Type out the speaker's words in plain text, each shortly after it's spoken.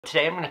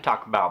Today I'm going to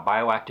talk about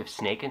bioactive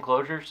snake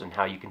enclosures and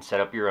how you can set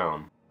up your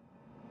own.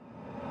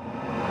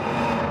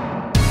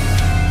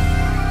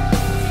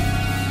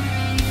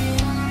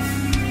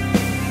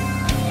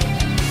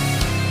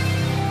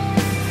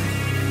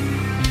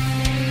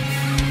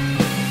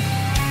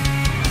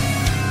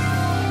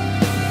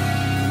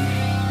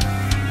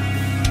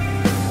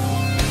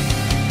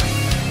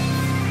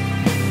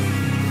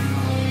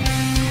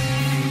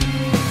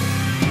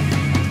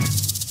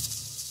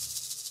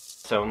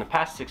 So in the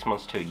past 6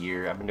 months to a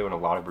year, I've been doing a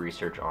lot of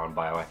research on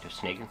bioactive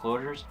snake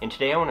enclosures, and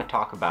today I want to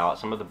talk about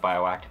some of the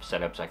bioactive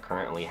setups I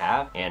currently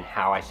have and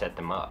how I set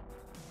them up.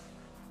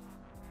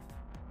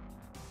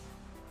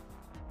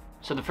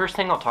 So the first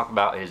thing I'll talk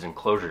about is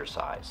enclosure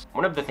size.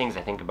 One of the things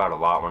I think about a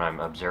lot when I'm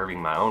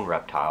observing my own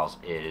reptiles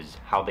is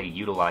how they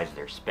utilize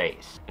their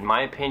space. In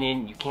my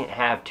opinion, you can't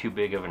have too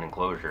big of an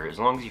enclosure as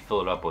long as you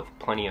fill it up with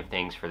plenty of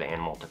things for the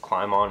animal to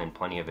climb on and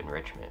plenty of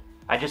enrichment.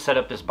 I just set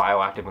up this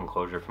bioactive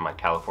enclosure for my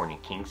California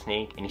king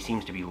snake, and he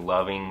seems to be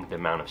loving the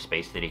amount of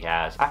space that he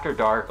has. After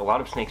dark, a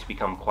lot of snakes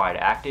become quite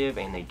active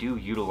and they do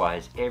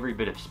utilize every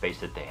bit of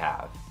space that they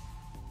have.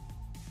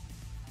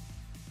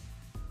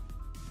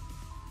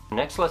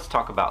 Next, let's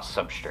talk about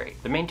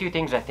substrate. The main two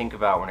things I think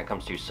about when it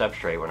comes to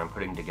substrate when I'm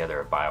putting together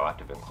a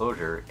bioactive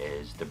enclosure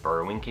is the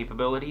burrowing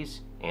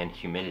capabilities and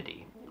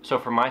humidity. So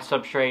for my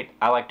substrate,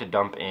 I like to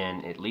dump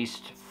in at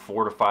least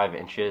 4 to 5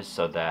 inches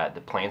so that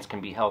the plants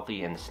can be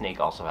healthy and the snake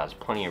also has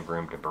plenty of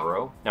room to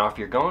burrow. Now if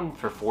you're going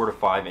for 4 to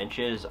 5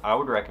 inches, I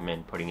would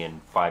recommend putting in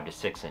 5 to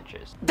 6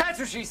 inches. That's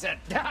what she said!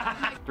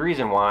 The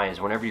reason why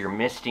is whenever you're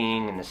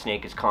misting and the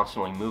snake is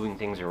constantly moving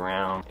things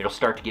around, it'll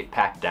start to get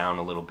packed down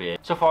a little bit.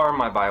 So far in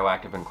my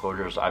bioactive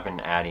enclosures, I've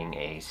been adding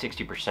a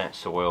 60%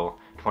 soil,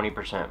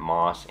 20%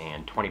 moss,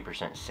 and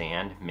 20%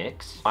 sand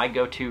mix. My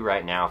go-to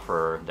right now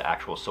for the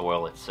actual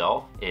soil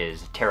itself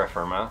is Terra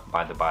Firma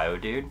by the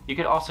Biodude. You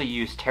could also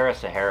use Terra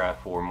Sahara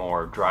for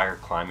more drier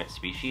climate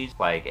species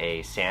like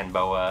a sand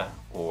boa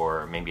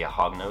or maybe a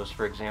hognose,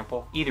 for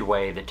example. Either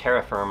way, the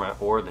Terra Firma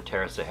or the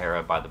Terra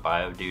Sahara by the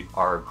Biodude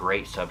are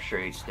great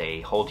substrates.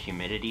 They hold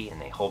humidity and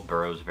they hold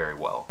burrows very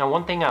well. Now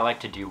one thing I like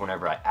to do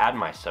whenever I add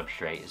my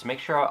substrate is make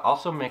sure I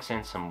also mix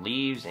in some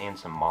leaves and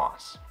some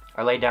moss.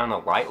 I lay down a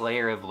light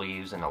layer of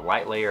leaves and a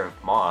light layer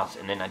of moss,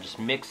 and then I just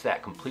mix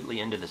that completely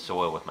into the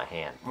soil with my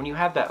hand. When you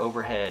have that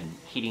overhead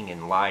heating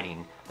and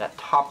lighting, that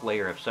top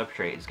layer of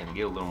substrate is going to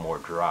get a little more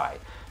dry.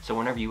 So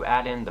whenever you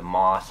add in the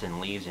moss and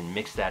leaves and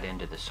mix that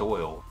into the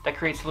soil, that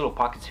creates little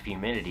pockets of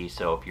humidity,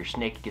 so if your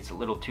snake gets a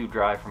little too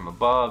dry from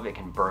above, it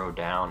can burrow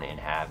down and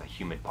have a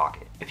humid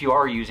pocket. If you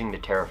are using the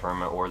Terra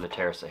Firma or the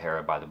Terra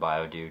Sahara by the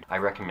Biodude, I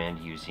recommend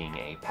using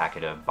a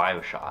packet of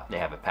BioShot. They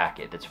have a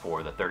packet that's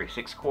for the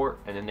 36 quart,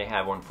 and then they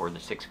have one for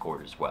the 6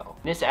 quart as well.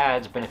 This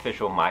adds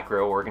beneficial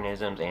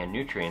microorganisms and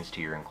nutrients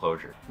to your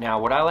enclosure. Now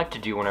what I like to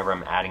do whenever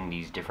I'm adding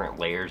these different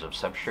layers of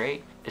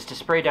substrate is to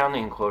spray down the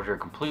enclosure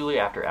completely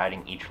after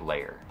adding each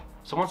layer.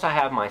 So once I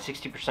have my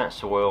 60%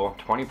 soil,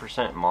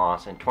 20%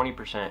 moss, and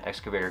 20%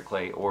 excavator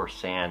clay or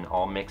sand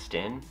all mixed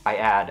in, I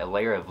add a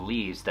layer of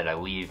leaves that I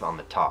leave on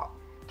the top.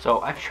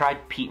 So I've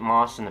tried peat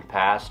moss in the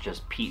past,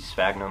 just peat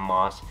sphagnum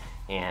moss,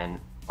 and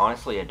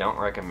honestly I don't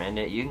recommend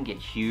it. You can get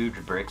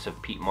huge bricks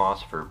of peat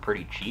moss for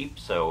pretty cheap,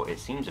 so it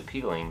seems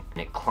appealing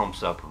and it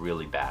clumps up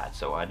really bad,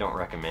 so I don't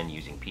recommend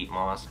using peat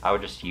moss. I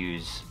would just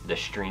use the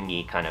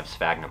stringy kind of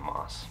sphagnum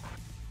moss.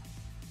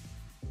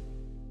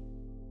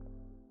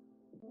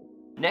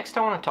 Next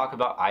I want to talk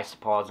about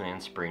isopods and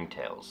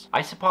springtails.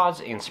 Isopods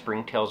and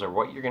springtails are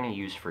what you're going to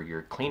use for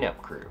your cleanup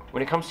crew.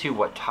 When it comes to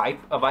what type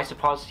of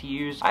isopods to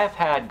use, I have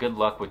had good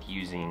luck with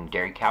using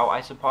dairy cow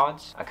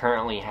isopods. I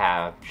currently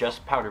have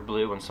just powder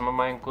blue in some of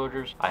my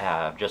enclosures. I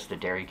have just the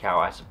dairy cow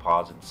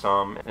isopods in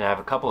some, and I have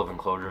a couple of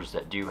enclosures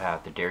that do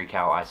have the dairy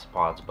cow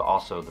isopods but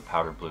also the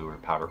powder blue or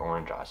powder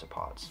orange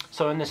isopods.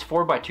 So in this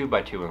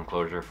 4x2x2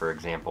 enclosure, for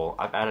example,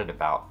 I've added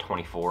about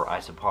 24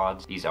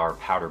 isopods. These are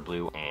powder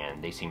blue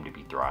and they seem to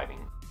be thriving.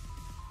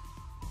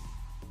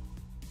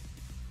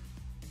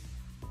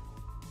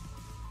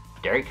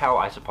 Dairy cow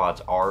isopods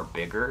are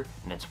bigger,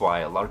 and that's why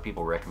a lot of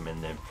people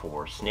recommend them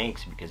for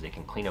snakes because they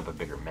can clean up a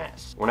bigger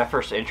mess. When I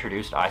first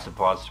introduced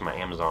isopods to my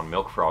Amazon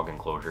milk frog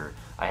enclosure,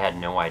 I had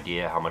no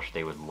idea how much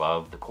they would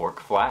love the cork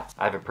flats.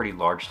 I have a pretty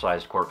large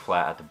sized cork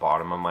flat at the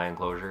bottom of my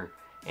enclosure,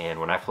 and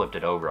when I flipped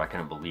it over I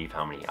couldn't believe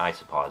how many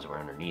isopods were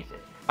underneath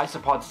it.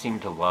 Isopods seem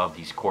to love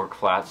these cork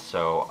flats,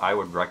 so I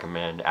would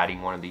recommend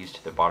adding one of these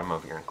to the bottom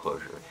of your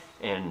enclosure,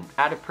 and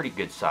add a pretty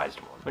good sized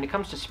one. When it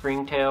comes to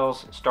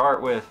springtails, start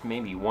with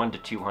maybe 1 to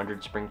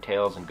 200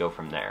 springtails and go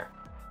from there.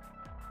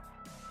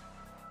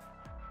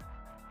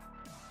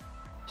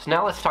 So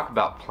now let's talk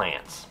about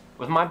plants.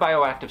 With my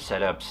bioactive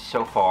setups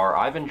so far,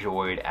 I've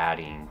enjoyed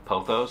adding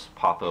pothos,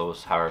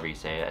 however you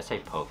say it. I say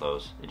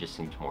pothos, it just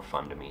seems more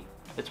fun to me.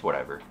 It's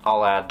whatever.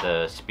 I'll add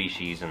the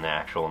species and the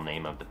actual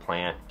name of the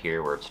plant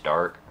here where it's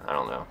dark, I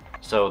don't know.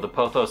 So the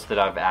pothos that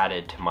I've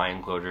added to my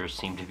enclosures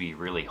seem to be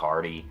really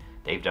hardy.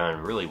 They've done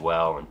really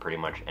well in pretty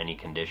much any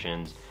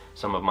conditions.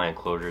 Some of my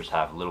enclosures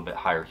have a little bit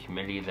higher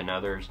humidity than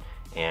others,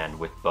 and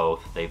with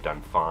both they've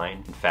done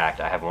fine. In fact,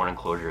 I have one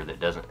enclosure that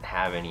doesn't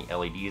have any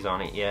LEDs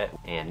on it yet,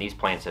 and these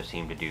plants have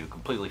seemed to do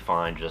completely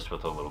fine just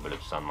with a little bit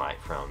of sunlight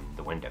from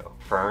the window.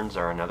 Ferns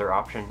are another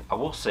option. I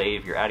will say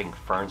if you're adding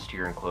ferns to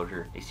your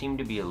enclosure, they seem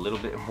to be a little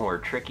bit more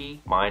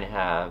tricky. Mine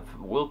have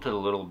wilted a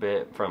little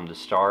bit from the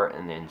start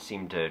and then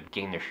seem to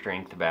gain their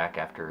strength back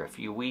after a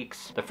few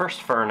weeks. The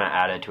first fern I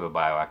added to a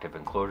bioactive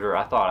enclosure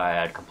I thought I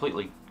had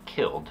completely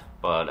killed,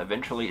 but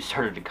eventually it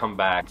started to come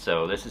back,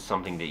 so this is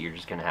something that you're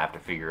just going to have to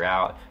figure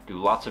out. Do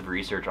lots of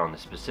research on the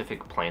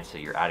specific plants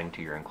that you're adding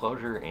to your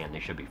enclosure and they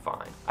should be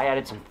fine. I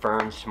added some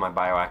ferns to my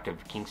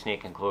bioactive king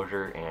snake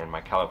enclosure and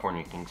my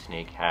California king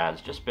snake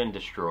has just been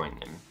destroying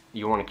them.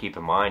 You want to keep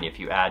in mind, if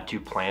you add two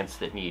plants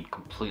that need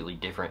completely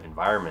different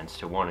environments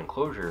to one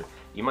enclosure,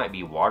 you might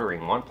be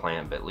watering one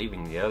plant but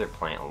leaving the other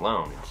plant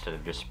alone instead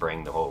of just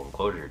spraying the whole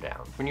enclosure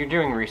down. When you're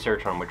doing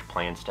research on which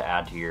plants to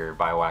add to your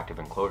bioactive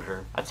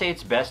enclosure, I'd say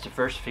it's best to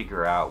first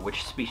figure out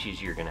which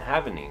species you're going to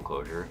have in the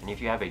enclosure, and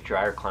if you have a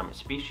drier climate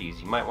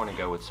species, you might want to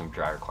go with some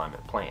drier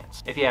climate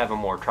plants. If you have a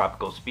more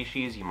tropical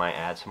species, you might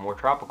add some more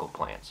tropical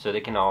plants so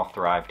they can all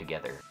thrive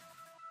together.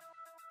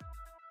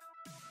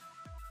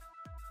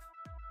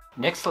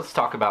 Next, let's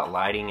talk about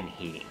lighting and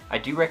heating. I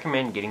do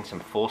recommend getting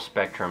some full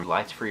spectrum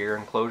lights for your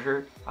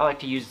enclosure. I like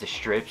to use the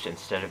strips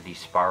instead of these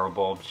spiral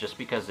bulbs just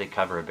because they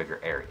cover a bigger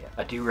area.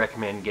 I do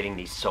recommend getting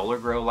these solar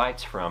grow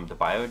lights from the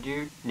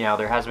Biodude. Now,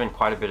 there has been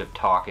quite a bit of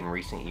talk in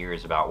recent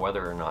years about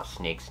whether or not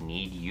snakes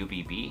need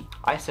UVB.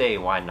 I say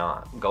why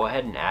not? Go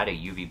ahead and add a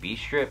UVB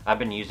strip. I've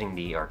been using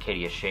the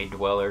Arcadia Shade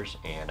Dwellers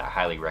and I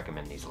highly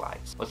recommend these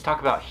lights. Let's talk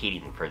about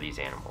heating for these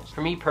animals.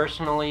 For me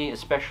personally,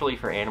 especially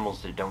for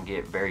animals that don't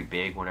get very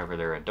big whenever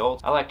they're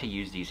adults, I like to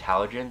use these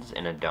halogens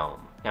in a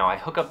dome. Now I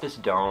hook up this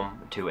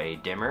dome to a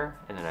dimmer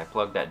and then I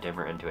plug that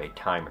dimmer into a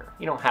timer.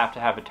 You don't have to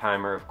have a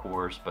timer, of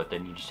course, but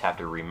then you just have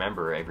to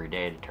remember every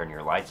day to turn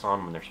your lights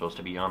on when they're supposed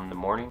to be on in the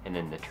morning and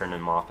then to turn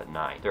them off at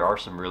night. There are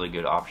some really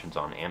good options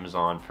on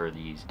Amazon for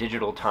these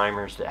digital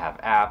timers that have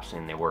apps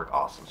and they work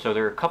awesome. So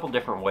there are a couple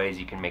different ways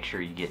you can make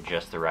sure you get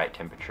just the right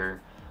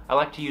temperature. I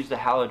like to use the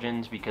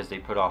halogens because they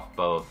put off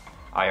both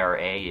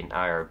IRA and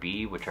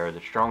IRB, which are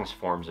the strongest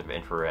forms of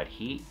infrared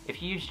heat.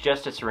 If you use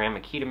just a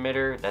ceramic heat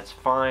emitter, that's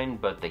fine,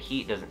 but the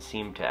heat doesn't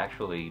seem to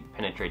actually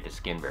penetrate the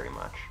skin very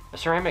much. A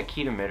ceramic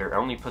heat emitter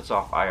only puts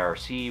off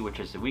IRC, which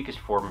is the weakest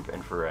form of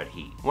infrared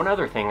heat. One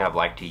other thing I'd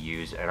like to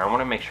use, and I want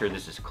to make sure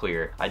this is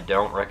clear, I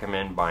don't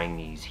recommend buying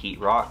these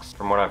heat rocks.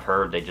 From what I've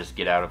heard, they just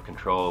get out of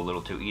control a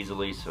little too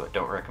easily, so I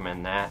don't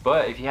recommend that.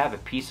 But if you have a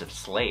piece of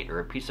slate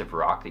or a piece of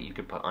rock that you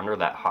could put under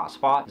that hot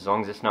spot, as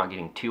long as it's not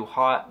getting too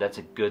hot, that's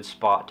a good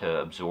spot to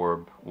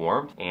absorb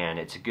warmth, and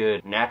it's a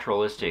good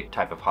naturalistic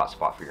type of hot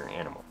spot for your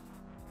animal.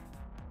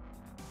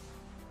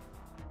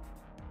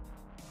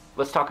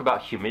 Let's talk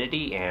about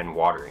humidity and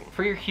watering.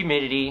 For your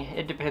humidity,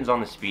 it depends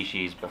on the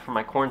species, but for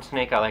my corn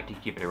snake, I like to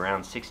keep it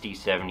around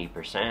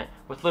 60-70%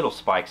 with little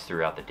spikes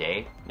throughout the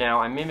day.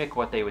 Now, I mimic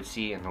what they would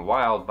see in the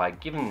wild by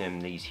giving them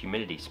these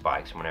humidity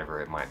spikes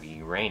whenever it might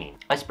be raining.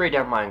 I spray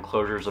down my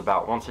enclosures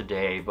about once a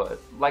day, but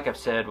like I've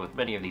said with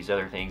many of these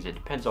other things, it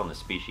depends on the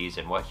species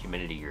and what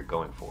humidity you're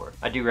going for.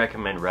 I do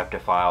recommend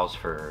Reptiles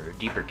for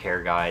deeper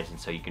care guides, and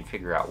so you can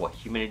figure out what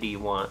humidity you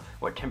want,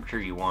 what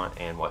temperature you want,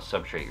 and what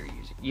substrate you're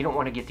using. You don't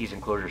want to get these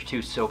enclosures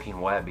too soaking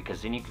wet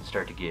because then you can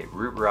start to get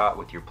root rot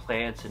with your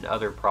plants and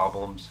other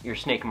problems. Your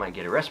snake might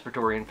get a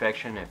respiratory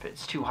infection if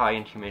it's too high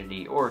in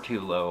humidity or too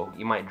low.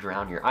 You might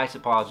drown your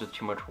isopods with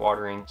too much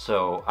watering.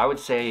 So I would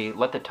say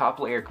let the top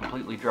layer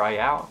completely dry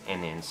out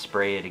and then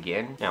spray it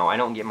again. Now I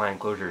don't get my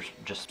enclosures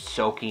just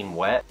soaking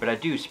wet, but I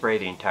do spray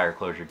the entire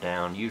enclosure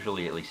down,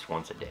 usually at least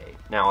once a day.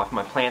 Now if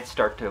my plants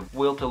start to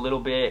wilt a little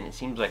bit and it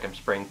seems like I'm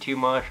spraying too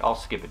much, I'll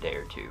skip a day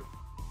or two.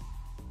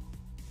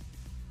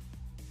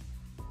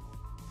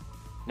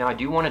 Now I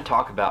do want to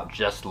talk about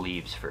just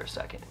leaves for a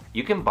second.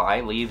 You can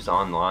buy leaves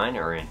online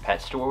or in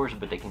pet stores,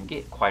 but they can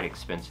get quite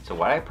expensive. So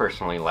what I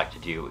personally like to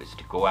do is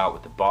to go out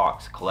with a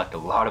box, collect a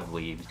lot of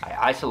leaves. I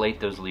isolate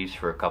those leaves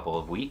for a couple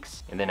of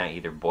weeks, and then I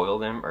either boil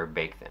them or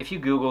bake them. If you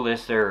Google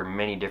this, there are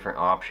many different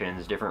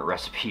options, different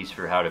recipes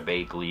for how to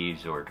bake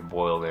leaves or to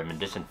boil them and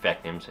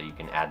disinfect them so you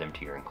can add them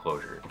to your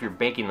enclosure. If you're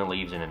baking the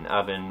leaves in an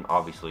oven,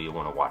 obviously you'll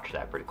want to watch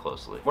that pretty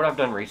closely. What I've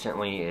done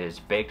recently is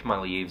baked my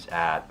leaves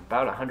at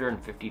about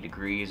 150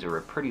 degrees or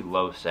a pretty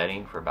low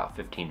setting for about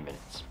 15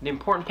 minutes. The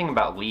important thing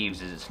about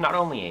leaves is it's not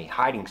only a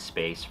hiding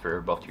space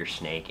for both your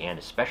snake and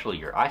especially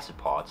your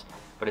isopods,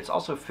 but it's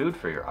also food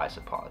for your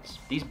isopods.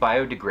 These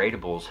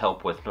biodegradables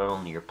help with not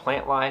only your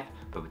plant life,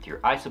 but with your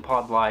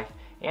isopod life,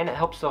 and it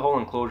helps the whole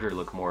enclosure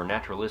look more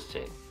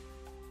naturalistic.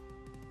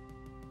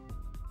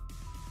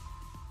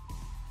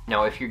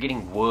 Now if you're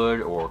getting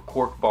wood or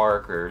cork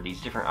bark or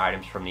these different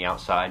items from the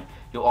outside,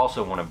 you'll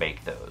also want to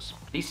bake those.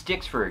 These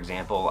sticks, for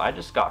example, I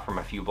just got from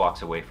a few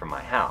blocks away from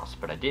my house,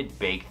 but I did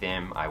bake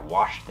them, I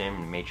washed them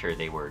and made sure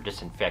they were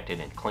disinfected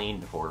and clean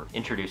before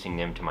introducing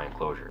them to my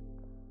enclosure.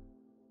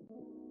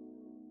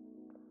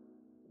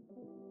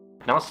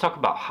 Now let's talk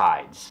about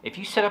hides. If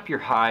you set up your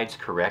hides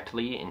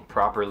correctly and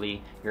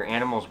properly, your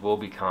animals will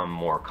become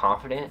more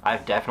confident.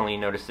 I've definitely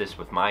noticed this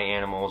with my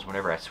animals.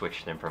 Whenever I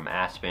switch them from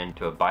aspen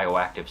to a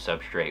bioactive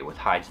substrate with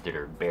hides that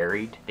are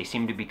buried, they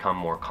seem to become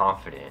more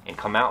confident and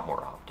come out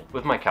more often.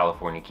 With my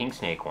California king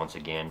snake, once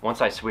again,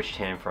 once I switched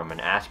him from an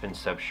aspen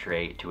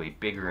substrate to a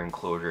bigger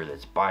enclosure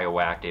that's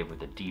bioactive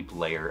with a deep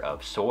layer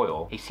of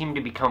soil, he seemed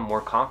to become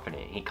more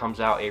confident. He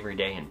comes out every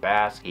day and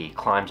basks, he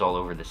climbs all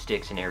over the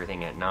sticks and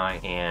everything at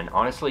night, and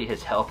honestly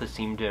his health has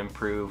seemed to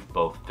improve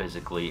both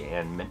physically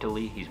and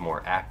mentally. He's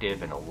more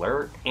active and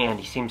alert, and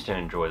he seems to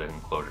enjoy the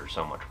enclosure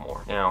so much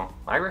more. Now,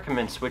 I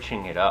recommend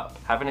switching it up.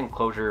 Have an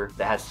enclosure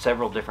that has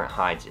several different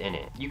hides in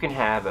it. You can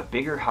have a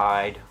bigger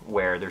hide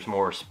where there's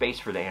more space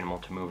for the animal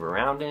to move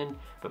around in,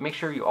 but make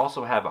sure you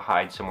also have a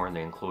hide somewhere in the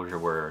enclosure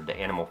where the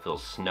animal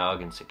feels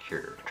snug and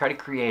secure. Try to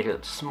create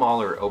a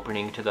smaller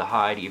opening to the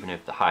hide, even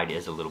if the hide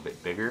is a little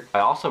bit bigger. I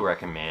also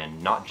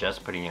recommend not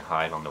just putting a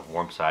hide on the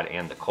warm side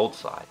and the cold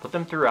side. Put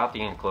them throughout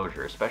the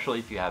enclosure, especially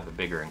if you have a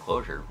bigger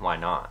enclosure. Why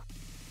not?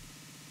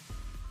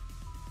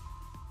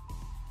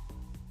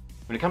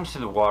 When it comes to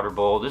the water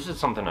bowl, this is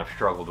something I've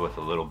struggled with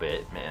a little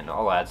bit, and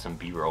I'll add some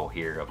B-roll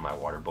here of my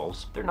water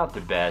bowls. They're not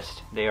the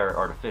best, they are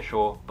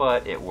artificial,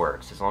 but it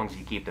works. As long as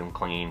you keep them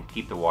clean,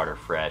 keep the water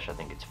fresh, I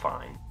think it's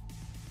fine.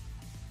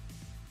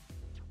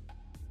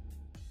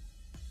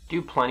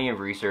 Do plenty of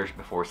research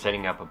before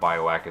setting up a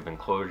bioactive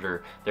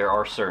enclosure. There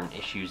are certain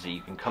issues that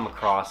you can come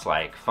across,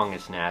 like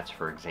fungus gnats,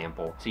 for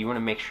example. So you want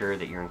to make sure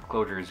that your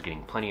enclosure is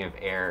getting plenty of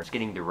air, it's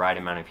getting the right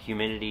amount of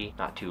humidity,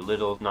 not too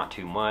little, not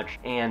too much.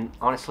 And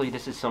honestly,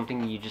 this is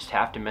something you just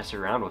have to mess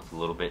around with a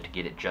little bit to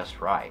get it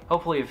just right.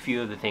 Hopefully a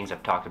few of the things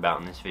I've talked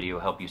about in this video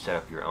help you set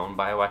up your own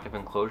bioactive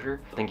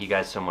enclosure. Thank you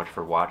guys so much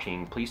for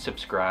watching. Please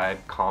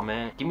subscribe,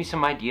 comment, give me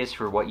some ideas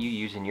for what you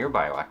use in your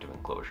bioactive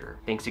enclosure.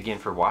 Thanks again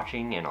for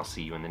watching, and I'll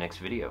see you in the next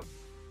video.